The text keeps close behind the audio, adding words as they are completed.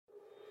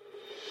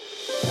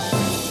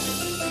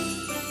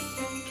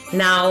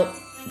Now,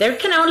 there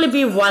can only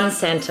be one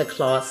Santa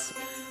Claus,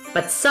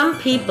 but some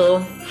people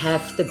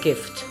have the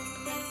gift.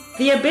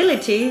 The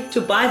ability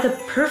to buy the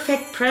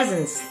perfect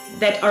presents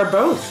that are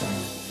both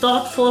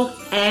thoughtful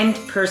and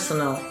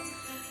personal.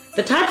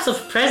 The types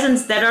of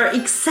presents that are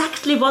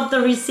exactly what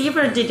the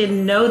receiver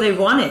didn't know they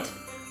wanted,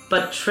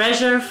 but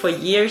treasure for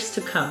years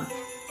to come.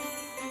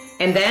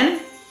 And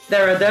then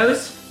there are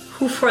those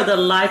who for the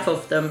life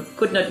of them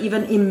could not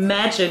even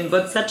imagine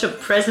what such a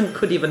present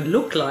could even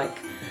look like.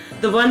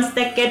 The ones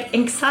that get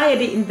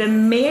anxiety in the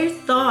mere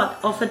thought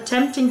of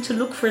attempting to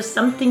look for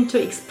something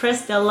to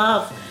express their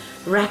love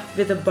wrapped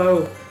with a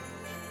bow.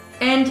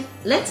 And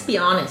let's be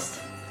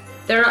honest,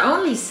 there are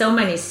only so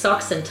many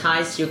socks and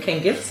ties you can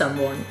give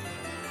someone.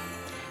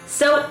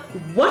 So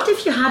what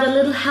if you had a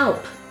little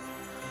help?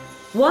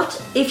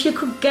 What if you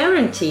could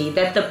guarantee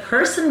that the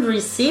person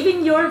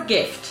receiving your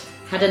gift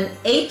had an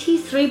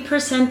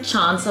 83%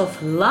 chance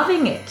of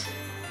loving it?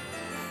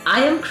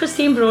 I am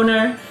Christine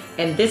Brunner,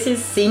 and this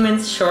is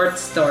Siemens Short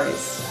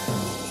Stories.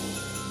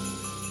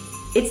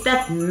 It's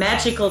that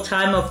magical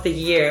time of the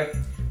year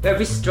where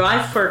we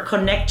strive for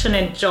connection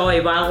and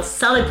joy while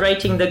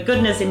celebrating the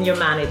goodness in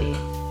humanity.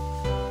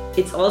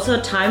 It's also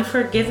a time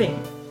for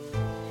giving.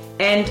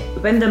 And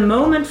when the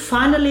moment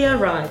finally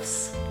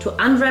arrives to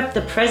unwrap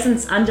the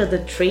presents under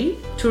the tree,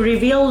 to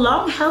reveal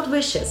long-held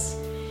wishes,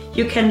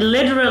 you can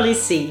literally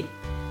see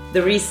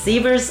the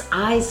receiver's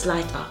eyes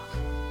light up.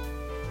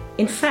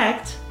 In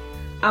fact,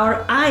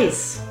 our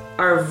eyes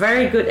are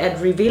very good at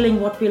revealing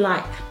what we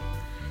like.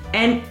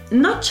 And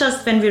not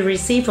just when we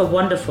receive a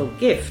wonderful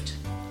gift.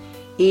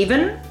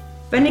 Even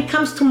when it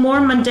comes to more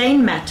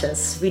mundane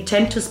matters, we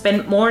tend to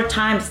spend more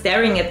time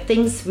staring at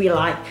things we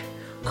like,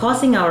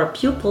 causing our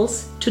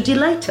pupils to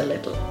dilate a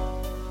little.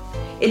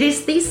 It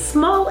is these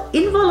small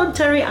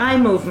involuntary eye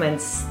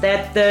movements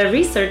that the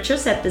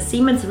researchers at the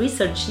Siemens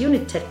Research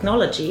Unit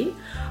Technology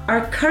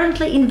are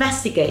currently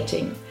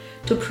investigating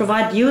to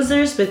provide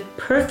users with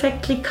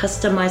perfectly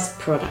customized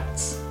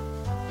products.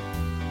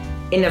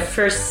 In a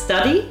first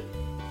study,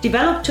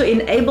 developed to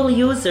enable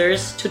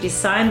users to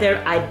design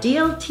their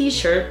ideal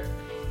t-shirt,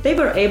 they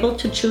were able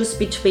to choose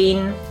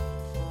between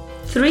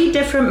 3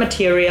 different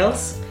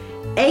materials,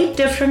 8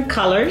 different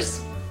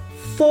colors,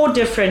 4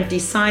 different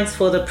designs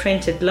for the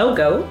printed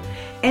logo,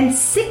 and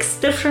 6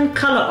 different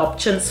color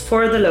options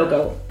for the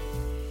logo,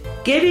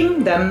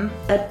 giving them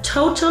a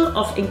total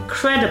of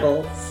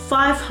incredible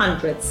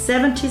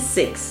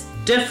 576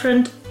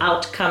 different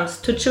outcomes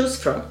to choose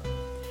from.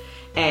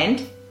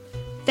 And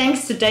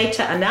thanks to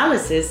data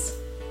analysis,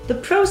 the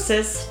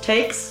process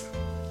takes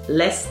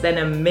less than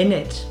a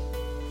minute.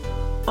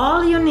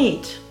 All you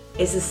need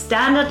is a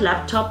standard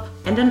laptop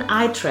and an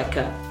eye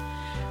tracker,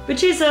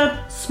 which is a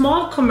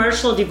small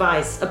commercial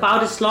device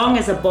about as long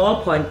as a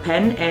ballpoint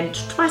pen and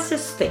twice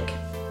as thick.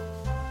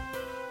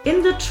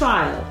 In the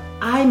trial,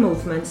 eye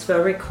movements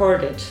were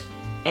recorded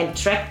and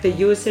tracked the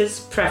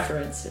user's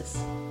preferences.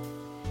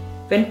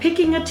 When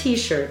picking a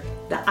t-shirt,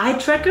 the eye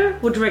tracker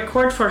would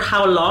record for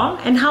how long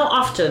and how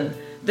often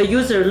the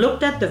user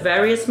looked at the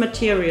various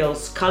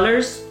materials,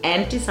 colors,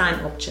 and design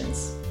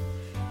options,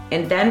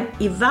 and then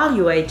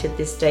evaluated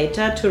this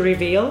data to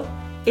reveal,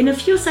 in a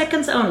few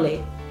seconds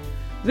only,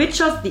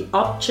 which of the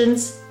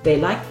options they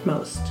liked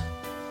most.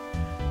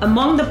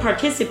 Among the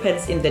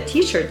participants in the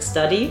t-shirt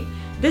study,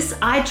 this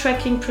eye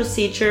tracking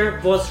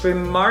procedure was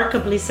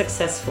remarkably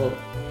successful.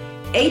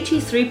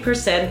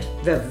 83%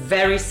 were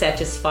very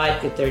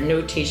satisfied with their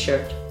new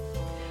t-shirt.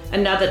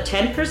 Another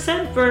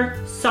 10% were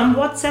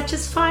somewhat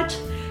satisfied,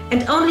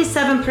 and only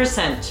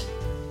 7%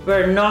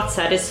 were not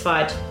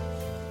satisfied,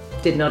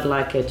 did not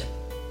like it.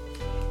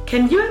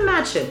 Can you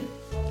imagine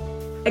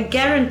a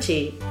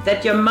guarantee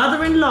that your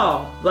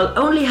mother-in-law will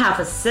only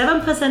have a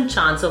 7%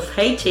 chance of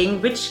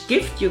hating which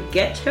gift you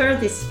get her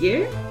this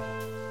year?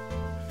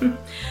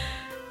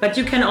 But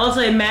you can also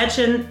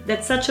imagine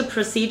that such a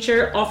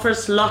procedure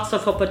offers lots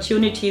of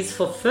opportunities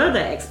for further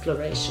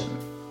exploration.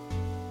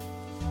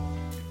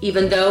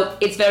 Even though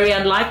it's very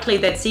unlikely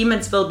that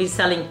Siemens will be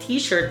selling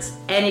t-shirts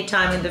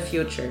anytime in the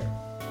future.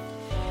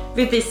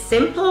 With this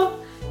simple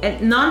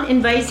and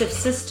non-invasive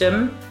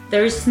system,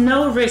 there is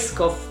no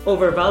risk of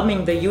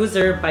overwhelming the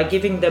user by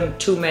giving them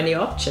too many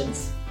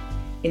options.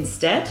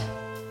 Instead,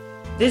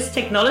 this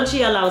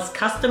technology allows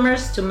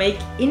customers to make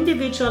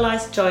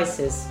individualized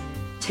choices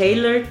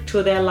tailored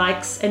to their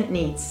likes and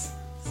needs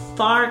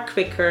far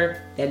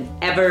quicker than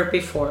ever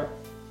before.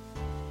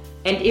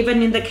 And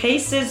even in the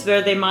cases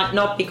where they might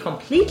not be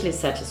completely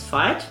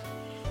satisfied,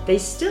 they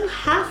still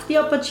have the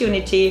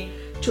opportunity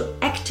to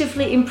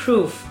actively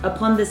improve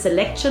upon the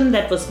selection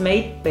that was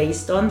made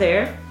based on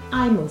their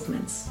eye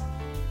movements.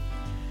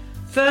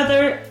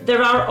 Further,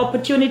 there are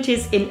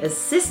opportunities in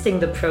assisting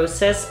the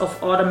process of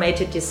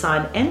automated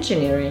design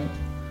engineering.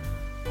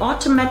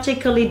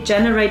 Automatically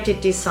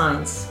generated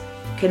designs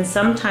can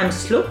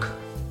sometimes look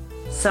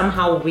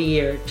somehow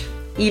weird,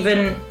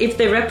 even if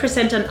they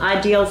represent an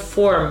ideal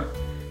form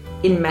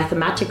in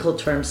mathematical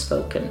terms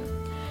spoken.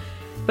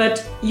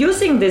 But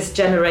using this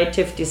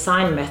generative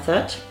design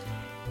method,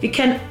 we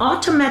can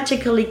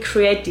automatically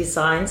create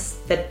designs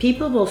that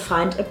people will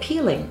find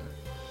appealing.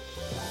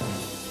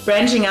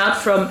 Branching out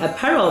from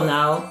apparel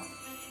now,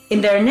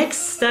 in their next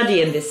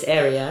study in this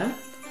area,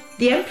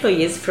 the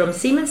employees from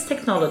Siemens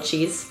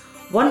Technologies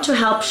want to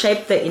help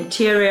shape the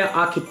interior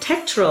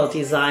architectural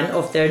design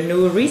of their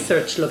new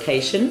research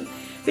location,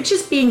 which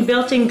is being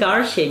built in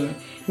Garching,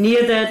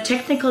 near the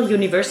Technical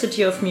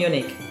University of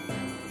Munich.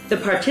 The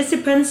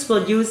participants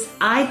will use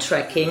eye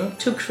tracking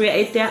to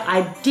create their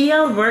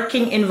ideal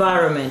working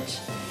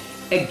environment,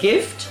 a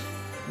gift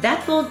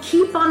that will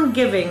keep on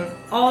giving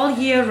all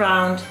year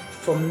round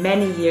for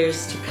many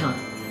years to come.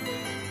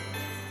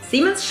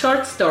 Siemens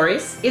Short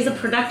Stories is a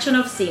production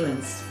of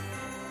Siemens.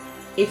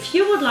 If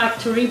you would like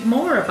to read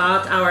more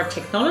about our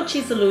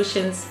technology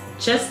solutions,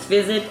 just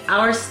visit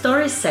our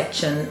stories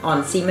section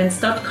on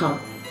Siemens.com.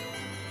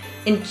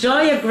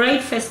 Enjoy a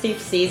great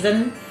festive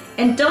season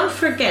and don't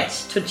forget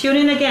to tune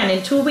in again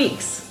in 2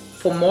 weeks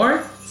for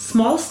more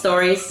small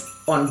stories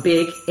on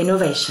big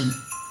innovation.